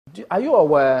Are you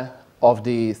aware of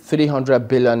the 300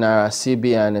 billion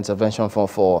CBN intervention fund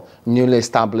for newly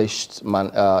established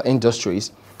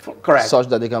industries? Correct. Such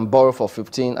that they can borrow for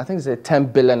 15, I think it's a 10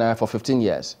 billion for 15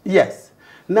 years. Yes.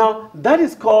 Now, that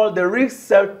is called the Real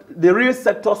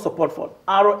Sector Support Fund,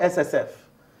 RSSF.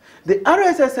 The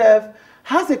RSSF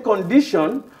has a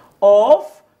condition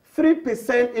of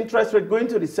 3% interest rate going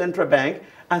to the central bank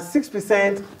and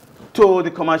 6% to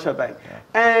the commercial bank. Yeah.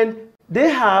 And they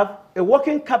have a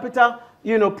working capital,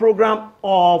 program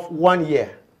of 1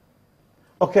 year.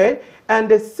 Okay? And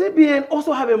the CBN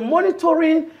also have a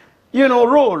monitoring,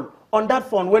 role on that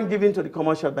fund when given to the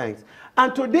commercial banks.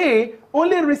 And today,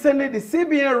 only recently, the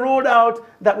CBN rolled out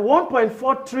that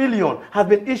 1.4 trillion has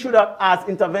been issued out as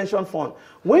intervention fund.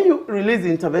 When you release the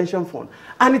intervention fund,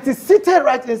 and it is seated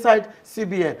right inside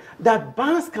CBN, that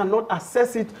banks cannot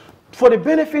access it for the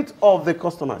benefit of the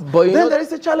customers. But then there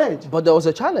is a challenge. But there was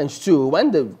a challenge too.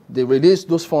 When they released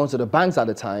those funds to the banks at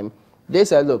the time, they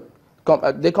said, look,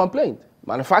 they complained.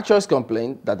 Manufacturers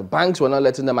complained that the banks were not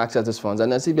letting them access these funds.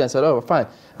 And then CBN said, oh, fine,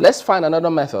 let's find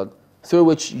another method through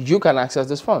which you can access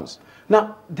these funds.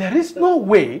 Now, there is no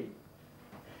way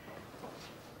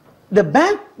the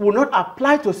bank will not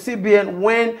apply to CBN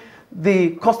when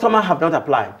the customer have not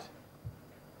applied.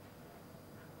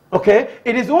 Okay?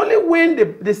 It is only when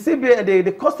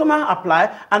the customer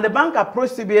apply and the bank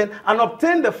approach CBN and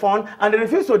obtain the fund and they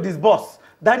refuse to disburse.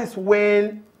 That is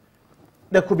when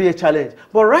there could be a challenge.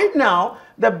 But right now,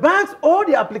 the banks, all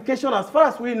the applications, as far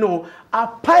as we know, are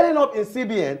piling up in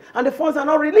CBN and the funds are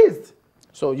not released.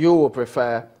 So you will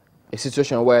prefer a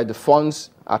situation where the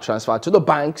funds are transferred to the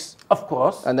banks? Of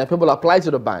course. And then people apply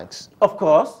to the banks? Of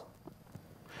course.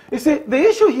 You see, the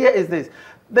issue here is this.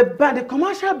 The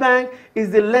commercial bank is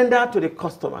the lender to the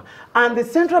customer, and the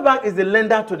central bank is the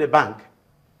lender to the bank.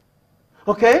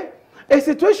 Okay? A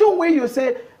situation where you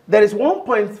say there is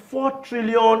 1.4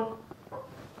 trillion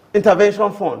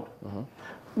intervention fund,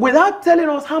 without telling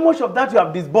us how much of that you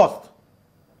have disbursed,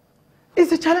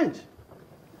 it's a challenge.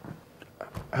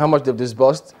 How much they've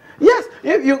disbursed? Yes,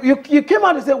 you came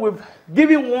out and said we've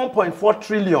given 1.4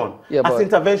 trillion as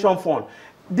intervention fund.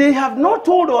 They have not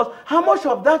told us how much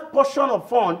of that portion of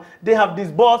fund they have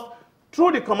disbursed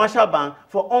through the commercial bank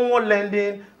for onward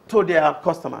lending to their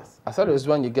customers. I thought it was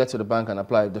when you get to the bank and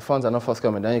apply, if the funds are not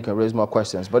forthcoming, then you can raise more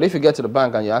questions. But if you get to the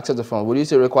bank and you access the fund, would you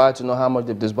say required to know how much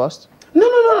they've disbursed? No.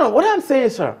 What I'm saying,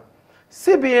 sir,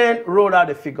 CBN rolled out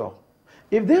a figure.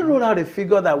 If they roll out a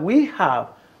figure that we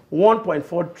have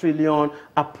 1.4 trillion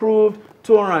approved,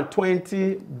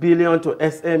 220 billion to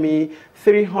SME,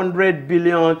 300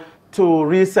 billion to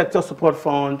Real Sector Support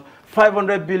Fund,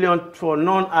 500 billion for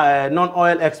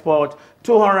non-oil export,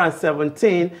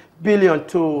 217 billion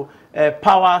to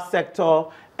power sector,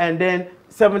 and then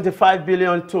 75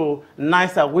 billion to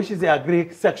NISA, which is the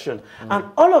agri section. And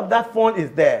all of that fund is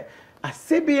there. A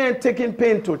CBN taking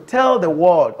pain to tell the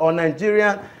world or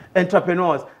Nigerian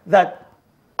entrepreneurs that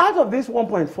out of this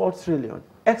 1.4 trillion,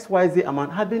 XYZ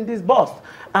amount had been disbursed,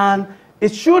 and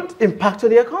it should impact to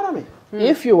the economy.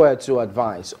 If you were to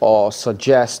advise or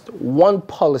suggest one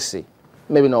policy,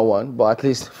 maybe not one, but at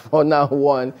least for now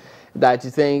one, that you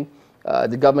think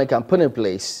the government can put in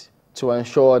place to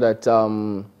ensure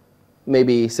that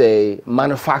maybe, say,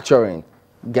 manufacturing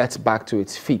gets back to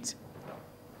its feet,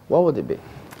 what would it be?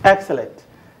 Excellent.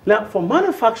 Now, for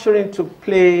manufacturing to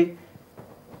play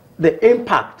the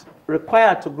impact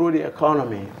required to grow the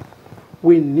economy,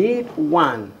 we need,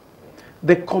 one,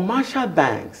 the commercial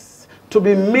banks to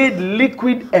be made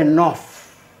liquid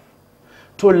enough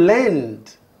to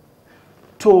lend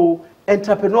to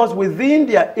entrepreneurs within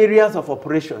their areas of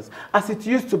operations, as it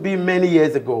used to be many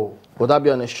years ago. Would that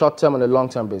be on a short-term or a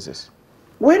long-term basis?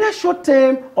 Whether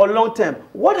short-term or long-term,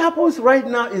 what happens right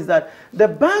now is that the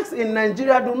banks in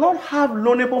Nigeria do not have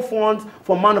loanable funds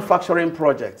for manufacturing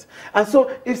projects. And so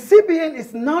if CBN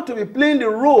is now to be playing the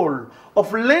role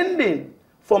of lending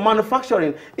for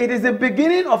manufacturing, it is the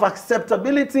beginning of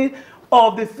acceptability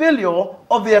of the failure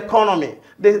of the economy.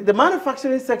 The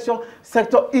manufacturing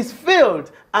sector is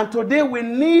failed, and today we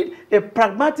need a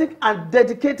pragmatic and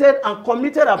dedicated and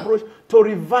committed approach to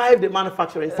revive the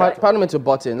manufacturing sector. Pardon me to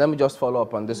butt in. Let me just follow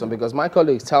up on this one, because my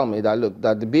colleagues tell me that, look,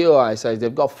 that the BOI says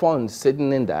they've got funds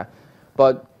sitting in there,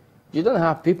 but you don't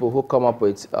have people who come up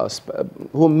with,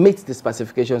 who meet the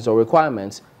specifications or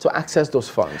requirements to access those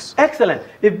funds. Excellent.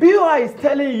 The BOI is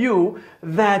telling you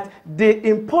that the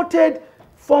imported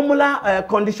formula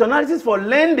conditionalities for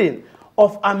lending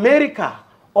of America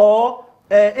or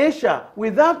Asia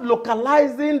without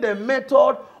localizing the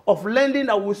method of lending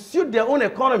that will suit their own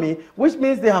economy, which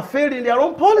means they have failed in their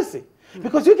own policy.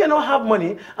 Because you cannot have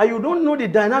money and you don't know the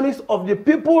dynamics of the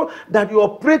people that you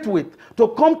operate with to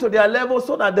come to their level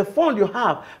so that the fund you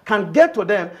have can get to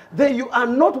them. Then you are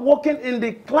not working in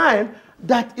the climate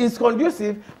that is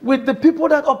conducive with the people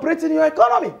that operate in your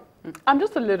economy. I'm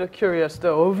just a little curious,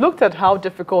 though. We've looked at how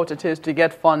difficult it is to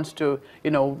get funds to,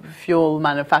 fuel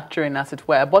manufacturing, as it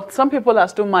were. But some people are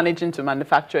still managing to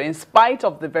manufacture in spite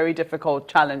of the very difficult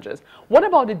challenges. What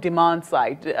about the demand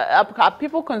side? Are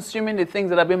people consuming the things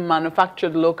that have been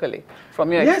manufactured locally,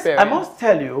 from your experience? Yes, I must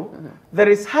tell you, there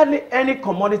is hardly any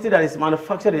commodity that is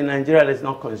manufactured in Nigeria that is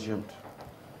not consumed.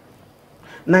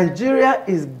 Nigeria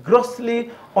is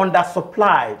grossly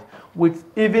undersupplied with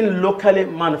even locally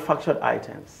manufactured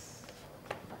items.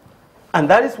 And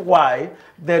that is why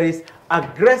there is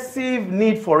aggressive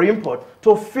need for import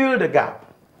to fill the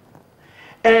gap.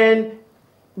 And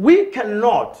we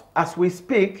cannot, as we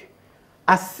speak,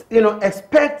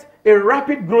 expect a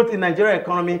rapid growth in the Nigerian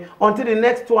economy until the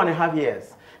next 2.5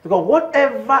 years. Because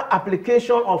whatever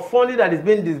application of funding that is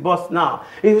being disbursed now,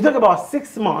 if you talk about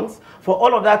 6 months for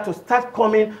all of that to start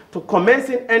coming to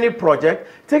commencing any project,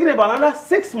 taking about another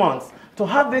 6 months to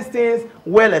have these things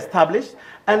well established,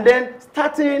 and then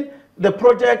starting the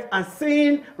project and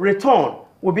seeing return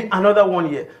will be another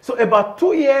 1 year. So about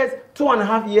 2 years,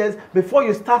 2.5 years before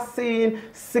you start seeing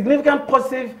significant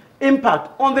positive impact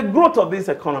on the growth of this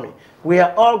economy. We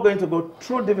are all going to go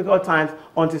through difficult times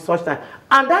until such time.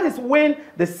 And that is when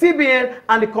the CBN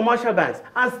and the commercial banks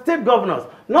and state governors,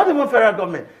 not even federal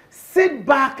government, sit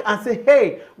back and say,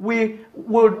 hey, we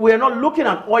are not looking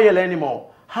at oil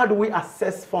anymore. How do we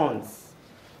assess funds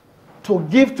to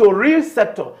give to a real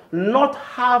sector, not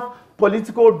have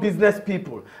political business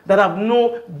people that have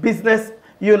no business,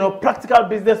 practical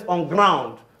business on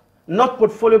ground, not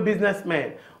portfolio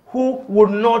businessmen who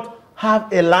would not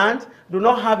have a land, do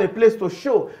not have a place to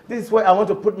show. This is where I want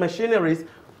to put machineries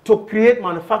to create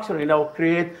manufacturing that will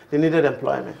create the needed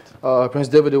employment. Prince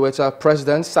David Iweta,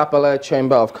 President, Sapele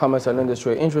Chamber of Commerce and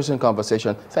Industry. Interesting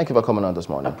conversation. Thank you for coming on this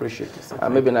morning. I appreciate it, sir.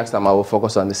 Maybe next time I will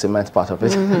focus on the cement part of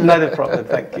it. Not a problem,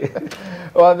 thank you.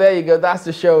 Well, there you go. That's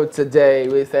the show today.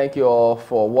 We thank you all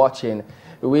for watching.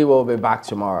 We will be back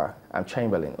tomorrow. I'm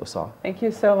Chamberlain Uso. Thank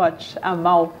you so much. I'm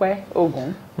Maokwe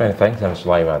Ogun. Many thanks, and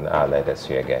Sulaiman led us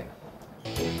here again.